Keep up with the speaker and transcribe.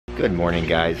Good morning,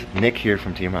 guys. Nick here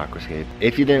from Team Aquascape.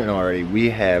 If you didn't know already,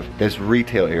 we have this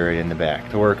retail area in the back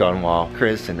to work on while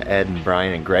Chris and Ed and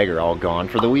Brian and Greg are all gone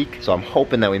for the week. So I'm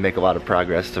hoping that we make a lot of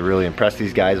progress to really impress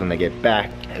these guys when they get back.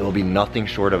 It will be nothing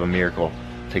short of a miracle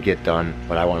to get done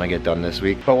what I want to get done this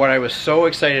week. But what I was so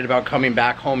excited about coming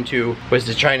back home to was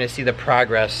to trying to see the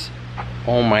progress.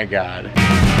 Oh my God.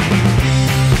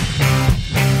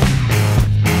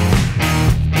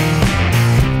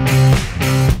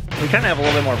 We kind of have a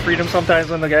little bit more freedom sometimes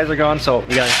when the guys are gone, so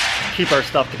we gotta keep our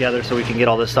stuff together so we can get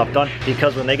all this stuff done,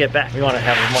 because when they get back, we want to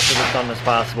have as much of this done as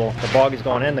possible. The bog is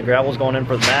going in, the gravel's going in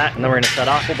for the mat, and then we're gonna set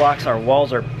aqua blocks. Our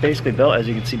walls are basically built, as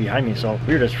you can see behind me, so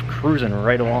we're just cruising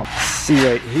right along. See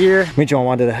right here,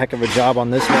 Mitchell did a heck of a job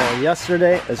on this wall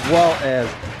yesterday, as well as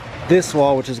this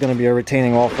wall, which is going to be a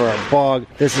retaining wall for our bog.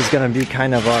 This is going to be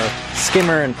kind of our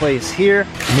skimmer in place here.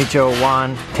 Micho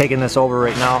Juan taking this over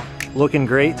right now. Looking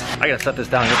great. I gotta set this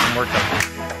down and get some work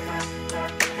done.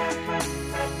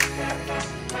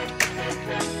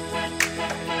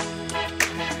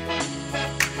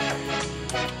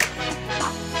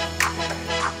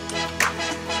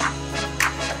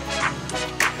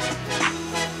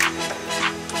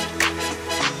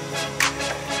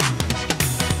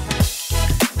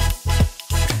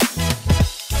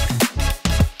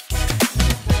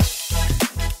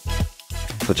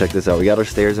 So check this out, we got our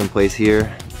stairs in place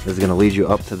here. This is gonna lead you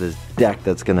up to this deck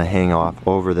that's gonna hang off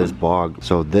over this bog.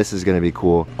 So this is gonna be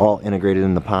cool, all integrated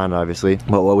in the pond obviously.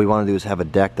 But what we wanna do is have a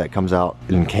deck that comes out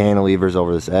in cantilevers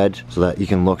over this edge so that you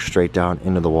can look straight down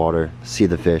into the water, see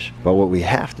the fish. But what we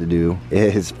have to do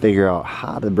is figure out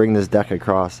how to bring this deck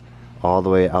across all the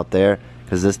way out there,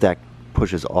 because this deck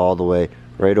pushes all the way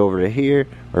right over to here,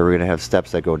 where we're gonna have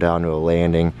steps that go down to a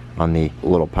landing on the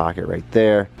little pocket right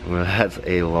there. Well, that's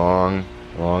a long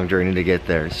journey to get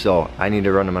there. So I need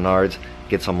to run to Menards,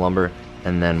 get some lumber,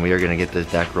 and then we are gonna get this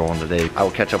deck rolling today. I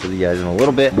will catch up with you guys in a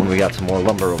little bit when we got some more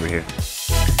lumber over here.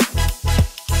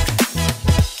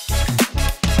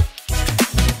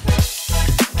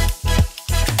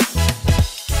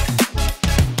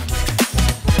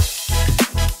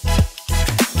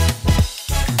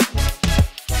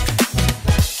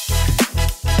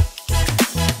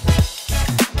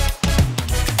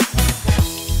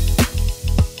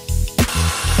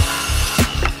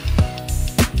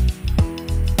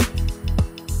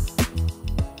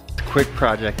 Quick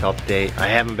project update. I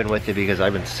haven't been with you because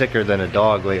I've been sicker than a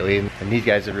dog lately, and these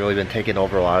guys have really been taking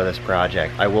over a lot of this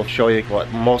project. I will show you what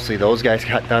mostly those guys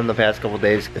got done the past couple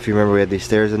days. If you remember, we had these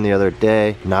stairs in the other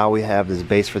day. Now we have this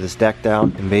base for this deck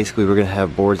down, and basically we're gonna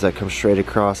have boards that come straight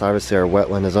across. Obviously our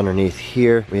wetland is underneath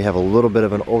here. We have a little bit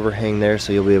of an overhang there,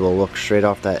 so you'll be able to look straight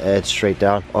off that edge, straight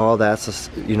down. All that's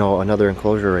just, you know, another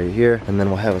enclosure right here, and then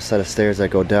we'll have a set of stairs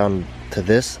that go down to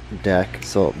this deck,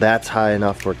 so that's high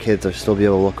enough where kids will still be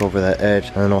able to look over that edge,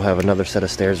 and then we'll have another set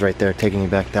of stairs right there taking you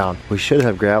back down. We should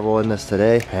have gravel in this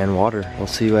today and water. We'll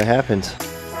see what happens.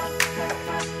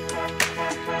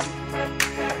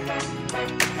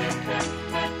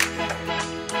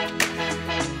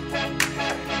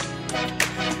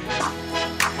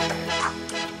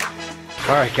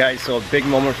 Alright guys, so a big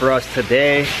moment for us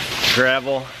today.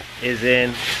 Gravel is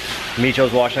in.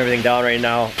 Micho's washing everything down right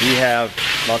now. We have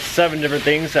about 7 different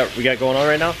things that we got going on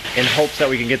right now in hopes that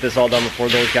we can get this all done before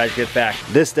those guys get back.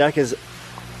 This deck is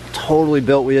totally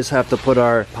built. We just have to put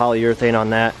our polyurethane on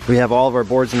that. We have all of our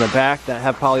boards in the back that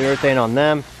have polyurethane on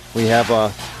them. We have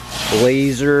a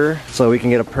laser so we can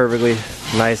get a perfectly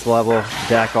nice level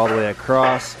deck all the way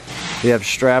across. We have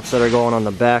straps that are going on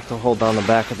the back to hold down the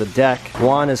back of the deck.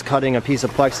 Juan is cutting a piece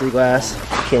of plexiglass.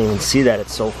 You can't even see that,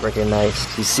 it's so freaking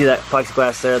nice. You see that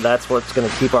plexiglass there? That's what's gonna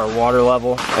keep our water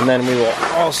level. And then we will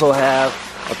also have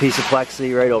a piece of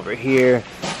plexi right over here,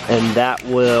 and that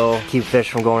will keep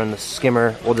fish from going in the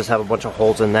skimmer. We'll just have a bunch of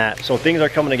holes in that. So things are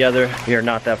coming together. We are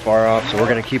not that far off, so we're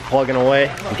gonna keep plugging away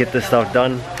and get this stuff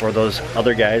done before those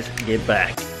other guys get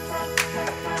back.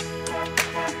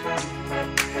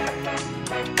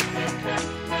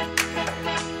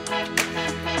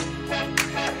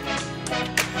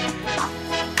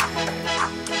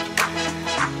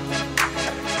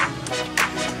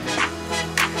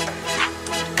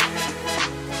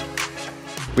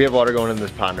 We have water going in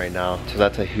this pond right now, so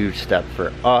that's a huge step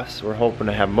for us. We're hoping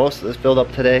to have most of this build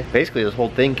up today. Basically, this whole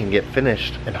thing can get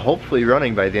finished and hopefully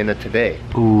running by the end of today.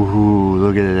 Ooh,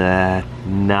 look at that.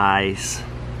 Nice.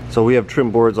 So we have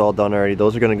trim boards all done already.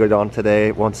 Those are gonna go down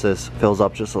today. Once this fills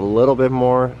up just a little bit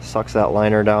more, sucks that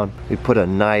liner down. We put a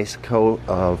nice coat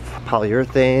of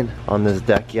polyurethane on this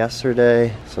deck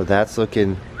yesterday. So that's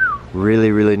looking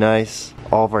really, really nice.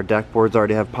 All of our deck boards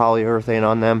already have polyurethane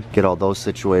on them. Get all those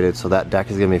situated, so that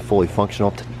deck is gonna be fully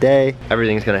functional today.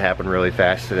 Everything's gonna happen really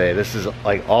fast today. This is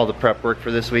like all the prep work for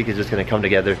this week is just gonna come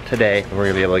together today, and we're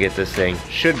gonna be able to get this thing,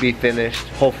 should be finished,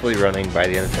 hopefully running by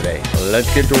the end of today. So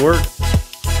let's get to work.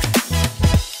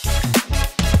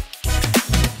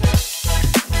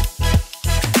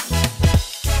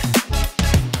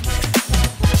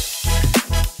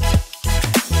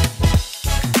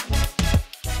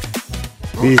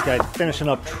 These guys finishing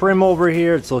up trim over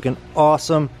here. It's looking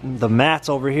awesome. The mat's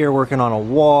over here working on a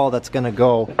wall that's gonna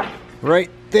go right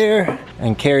there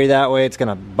and carry that way. It's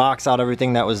gonna box out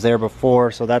everything that was there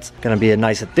before, so that's gonna be a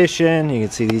nice addition. You can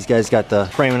see these guys got the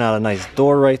framing out a nice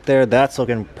door right there. That's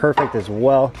looking perfect as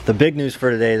well. The big news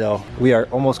for today though, we are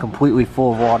almost completely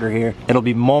full of water here. It'll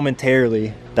be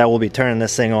momentarily that we'll be turning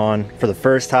this thing on for the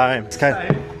first time. It's kind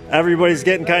of, everybody's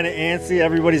getting kind of antsy,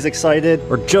 everybody's excited.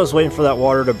 We're just waiting for that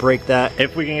water to break that.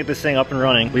 If we can get this thing up and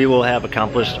running, we will have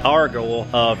accomplished our goal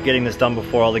of getting this done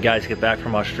before all the guys get back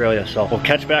from Australia. So we'll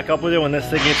catch back up with it when this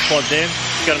thing gets plugged in.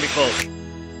 It's gonna be close.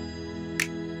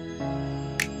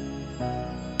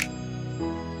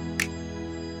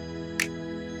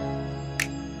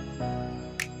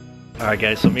 All right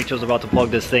guys, so Micho's about to plug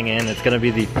this thing in. It's gonna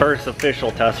be the first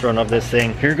official test run of this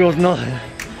thing. Here goes nothing.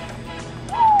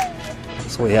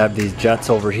 So we have these jets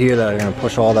over here that are gonna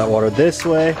push all that water this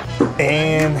way.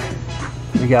 And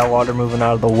we got water moving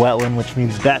out of the wetland, which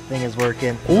means that thing is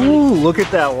working. Ooh, look at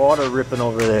that water ripping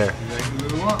over there.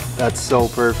 That's so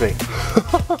perfect.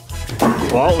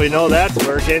 Well, we know that's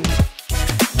working.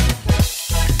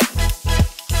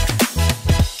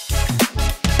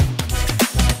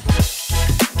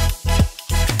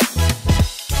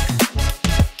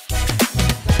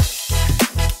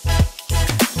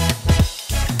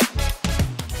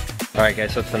 Alright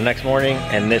guys, so it's the next morning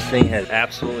and this thing has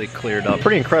absolutely cleared up.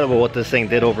 Pretty incredible what this thing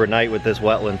did overnight with this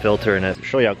wetland filter in it. I'll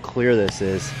show you how clear this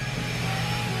is.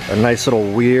 A nice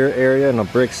little weir area and the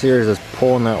bricks here is just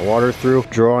pulling that water through,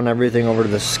 drawing everything over to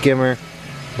the skimmer.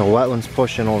 The wetland's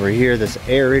pushing over here. This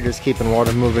aerator is keeping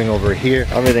water moving over here.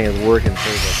 Everything is working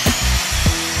perfect.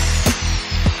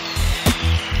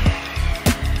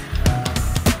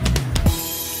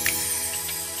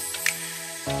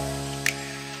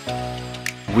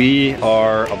 We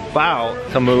are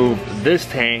about to move this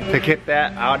tank to get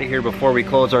that out of here before we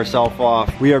close ourselves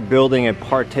off. We are building a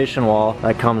partition wall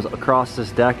that comes across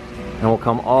this deck and will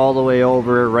come all the way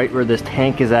over right where this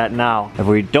tank is at now. If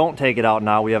we don't take it out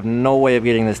now, we have no way of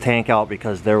getting this tank out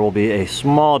because there will be a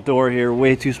small door here,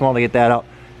 way too small to get that out.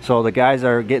 So the guys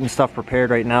are getting stuff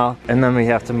prepared right now, and then we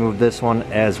have to move this one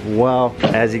as well.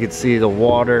 As you can see, the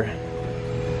water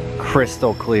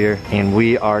crystal clear, and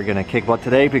we are gonna kick butt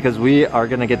today because we are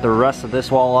gonna get the rest of this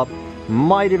wall up,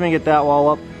 might even get that wall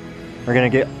up. We're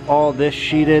gonna get all this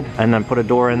sheeted and then put a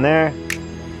door in there,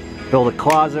 build a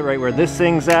closet right where this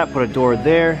thing's at, put a door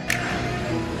there.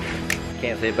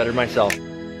 Can't say it better myself.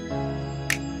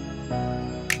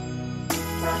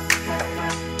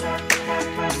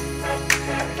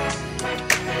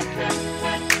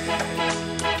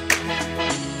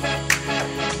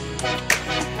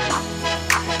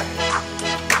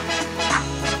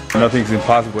 Nothing's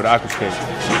impossible with Aquascape.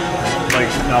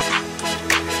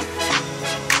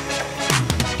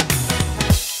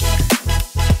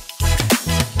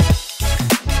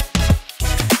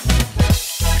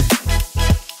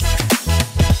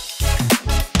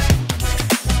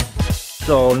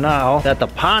 So now that the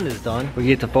pond is done, we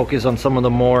get to focus on some of the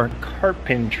more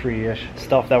carpentry-ish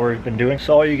stuff that we've been doing.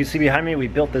 So you can see behind me, we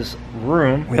built this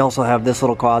room. We also have this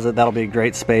little closet. That'll be a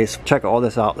great space. Check all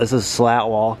this out. This is slat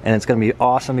wall, and it's gonna be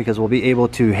awesome because we'll be able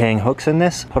to hang hooks in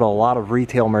this, put a lot of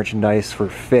retail merchandise for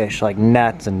fish, like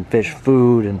nets and fish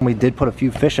food. And we did put a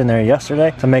few fish in there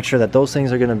yesterday to make sure that those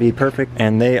things are gonna be perfect,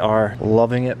 and they are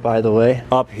loving it, by the way.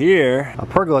 Up here, a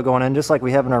pergola going in, just like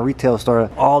we have in our retail store.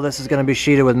 All this is gonna be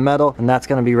sheeted with metal, and that's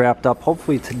gonna be wrapped up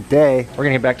hopefully today. We're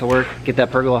gonna get back to work, get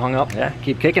that pergola hung up. Yeah,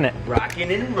 keep kicking it.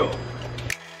 Rocking and rolling.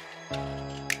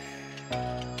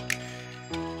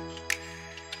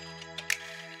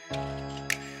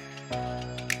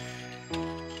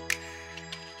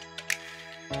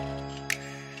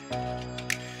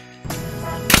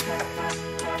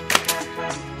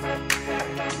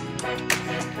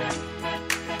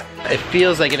 It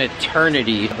feels like an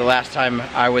eternity the last time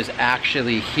I was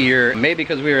actually here. Maybe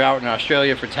because we were out in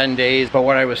Australia for 10 days, but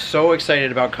what I was so excited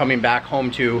about coming back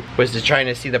home to was to trying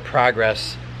to see the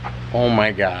progress, oh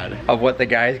my God, of what the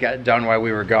guys got done while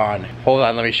we were gone. Hold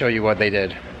on, let me show you what they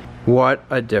did. What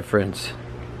a difference.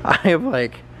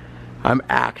 I'm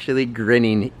actually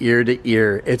grinning ear to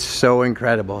ear. It's so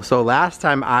incredible. So last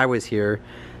time I was here,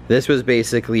 This was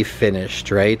basically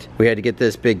finished, right? We had to get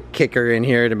this big kicker in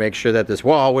here to make sure that this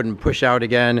wall wouldn't push out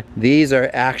again. These are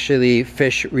actually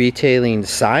fish retailing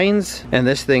signs, and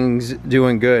this thing's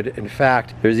doing good. In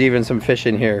fact, there's even some fish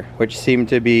in here, which seem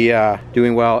to be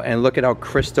doing well, and look at how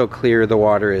crystal clear the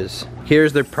water is.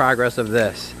 Here's the progress of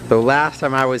this. The last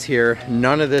time I was here,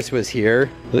 none of this was here.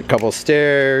 A couple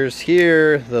stairs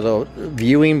here, little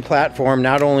viewing platform,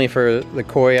 not only for the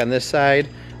koi on this side,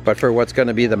 but for what's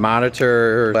gonna be the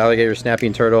monitor, alligator,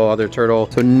 snapping turtle, other turtle.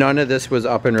 So none of this was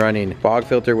up and running. Bog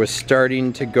filter was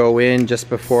starting to go in just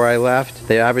before I left.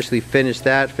 They obviously finished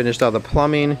that, finished all the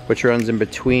plumbing, which runs in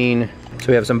between. So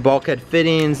we have some bulkhead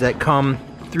fittings that come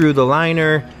through the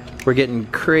liner. We're getting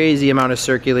crazy amount of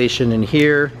circulation in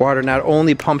here. Water not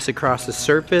only pumps across the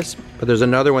surface, but there's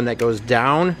another one that goes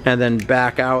down and then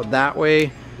back out that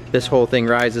way. This whole thing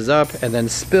rises up and then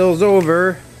spills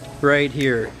over right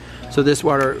here. So this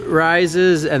water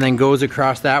rises and then goes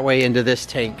across that way into this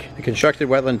tank. The constructed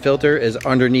wetland filter is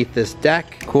underneath this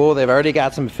deck. Cool, they've already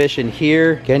got some fish in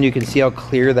here. Again, you can see how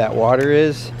clear that water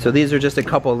is. So these are just a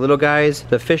couple of little guys.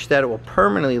 The fish that will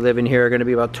permanently live in here are gonna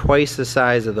be about twice the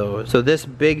size of those. So this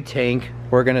big tank,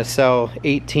 we're gonna sell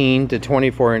 18 to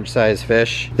 24 inch size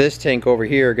fish. This tank over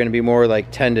here are gonna be more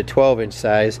like 10 to 12 inch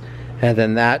size. And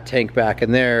then that tank back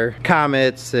in there,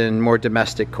 comets and more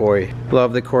domestic koi.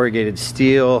 Love the corrugated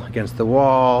steel against the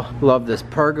wall. Love this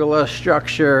pergola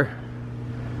structure.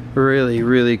 Really,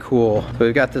 really cool. So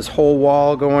we've got this whole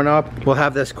wall going up. We'll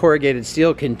have this corrugated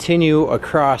steel continue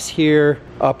across here,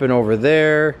 up and over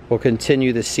there. We'll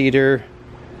continue the cedar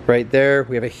right there.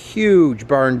 We have a huge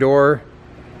barn door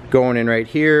going in right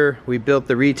here. We built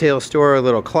the retail store, a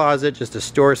little closet just to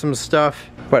store some stuff.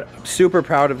 But super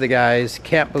proud of the guys.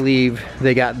 Can't believe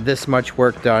they got this much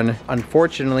work done.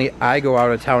 Unfortunately, I go out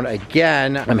of town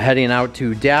again. I'm heading out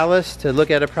to Dallas to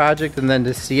look at a project and then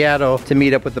to Seattle to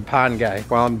meet up with the pond guy.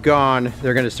 While I'm gone,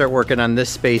 they're gonna start working on this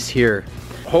space here.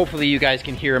 Hopefully you guys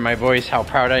can hear in my voice how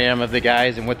proud I am of the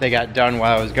guys and what they got done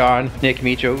while I was gone. Nick,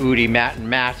 Micho, Udi, Matt, and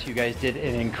Matt, you guys did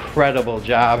an incredible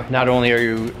job. Not only are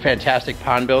you fantastic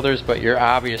pond builders, but you're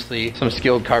obviously some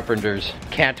skilled carpenters.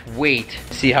 Can't wait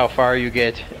to see how far you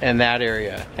get in that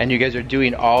area. And you guys are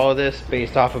doing all of this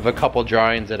based off of a couple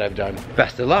drawings that I've done.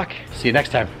 Best of luck. See you next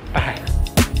time. Bye.